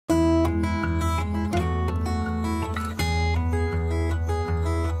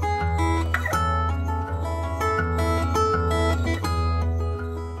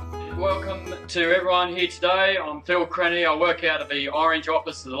to everyone here today. I'm Phil Crenny. I work out of the Orange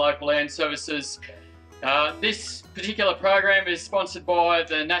office of the local land services. This particular program is sponsored by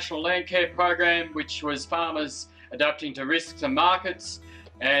the National Land Care Program, which was farmers adapting to risks and markets.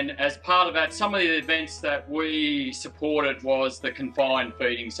 And as part of that, some of the events that we supported was the confined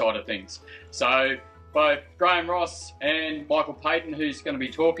feeding side of things. So both Graham Ross and Michael Payton, who's going to be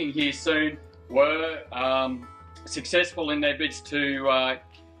talking here soon, were successful in their bids to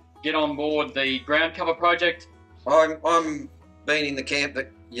get on board the ground cover project. I'm been in the camp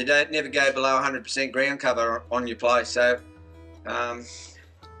that you don't never go below 100% ground cover on your place. So,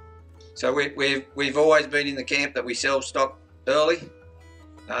 we've always been in the camp that we sell stock early.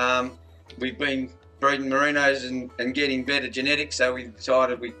 We've been breeding merinos and getting better genetics, so we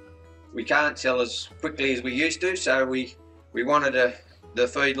decided we can't sell as quickly as we used to. So we wanted the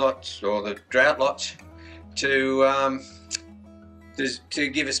feed lots or the drought lots to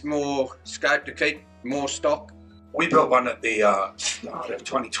give us more scope to keep more stock. We built one at the start of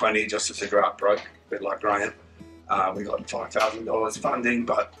 2020, just as the drought broke, a bit like Graham. We got $5,000 funding,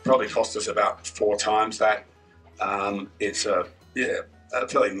 but probably cost us about 4 times that. It's a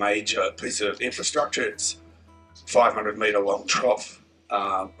fairly major piece of infrastructure. It's 500-metre long trough.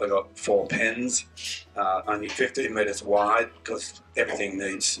 We've got 4 pens, only 15 metres wide because everything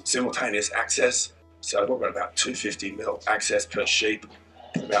needs simultaneous access. So we've got about 250 mil access per sheep,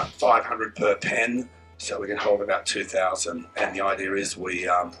 about 500 per pen, so we can hold about 2,000. And the idea is we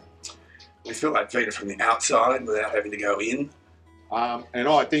fill that feeder from the outside without having to go in. And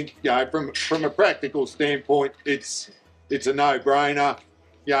I think, from a practical standpoint, it's a no-brainer.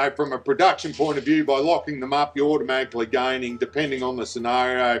 From a production point of view, by locking them up, you're automatically gaining, depending on the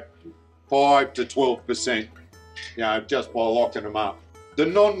scenario, 5 to 12%. Just by locking them up. The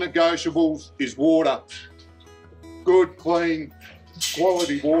non-negotiables is water. Good, clean,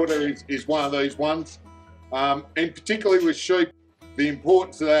 quality water is one of these ones. And particularly with sheep, the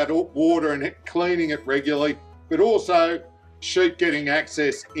importance of that water and cleaning it regularly, but also sheep getting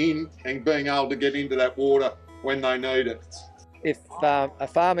access in and being able to get into that water when they need it. If a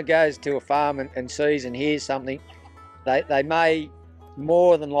farmer goes to a farm and sees and hears something, they may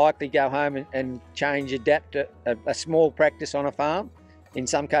more than likely go home and adapt a small practice on a farm. In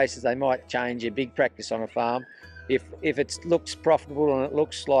some cases, they might change a big practice on a farm. If it looks profitable and it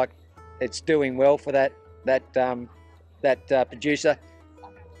looks like it's doing well for that producer.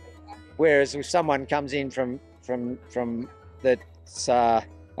 Whereas if someone comes in from that's a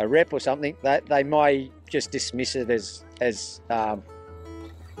rep or something, they may just dismiss it as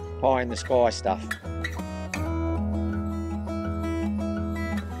pie in the sky stuff.